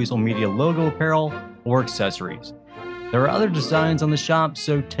Dirty Weasel Media logo apparel or accessories. There are other designs on the shop,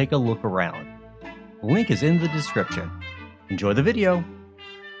 so take a look around. The link is in the description. Enjoy the video!